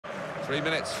3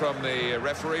 minutes from the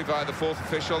referee via the fourth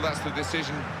official. That's the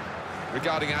decision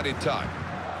regarding added time.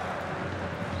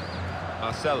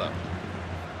 Marcelo.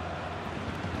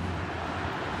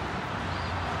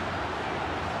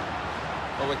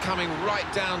 Well, we're coming right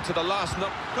down to the last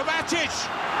knock. Kovacic!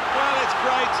 Well, it's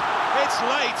great. It's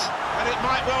late, and it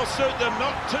might well suit them.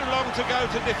 Not too long to go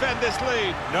to defend this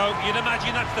lead. No, you'd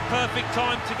imagine that's the perfect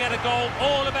time to get a goal.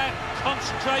 All about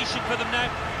concentration for them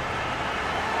now.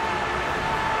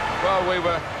 Well, we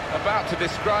were about to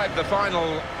describe the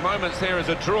final moments here as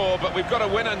a draw, but we've got a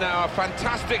winner now, a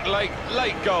fantastic late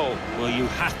goal. Well, you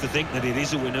have to think that it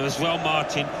is a winner as well,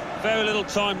 Martin. Very little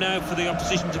time now for the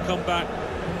opposition to come back.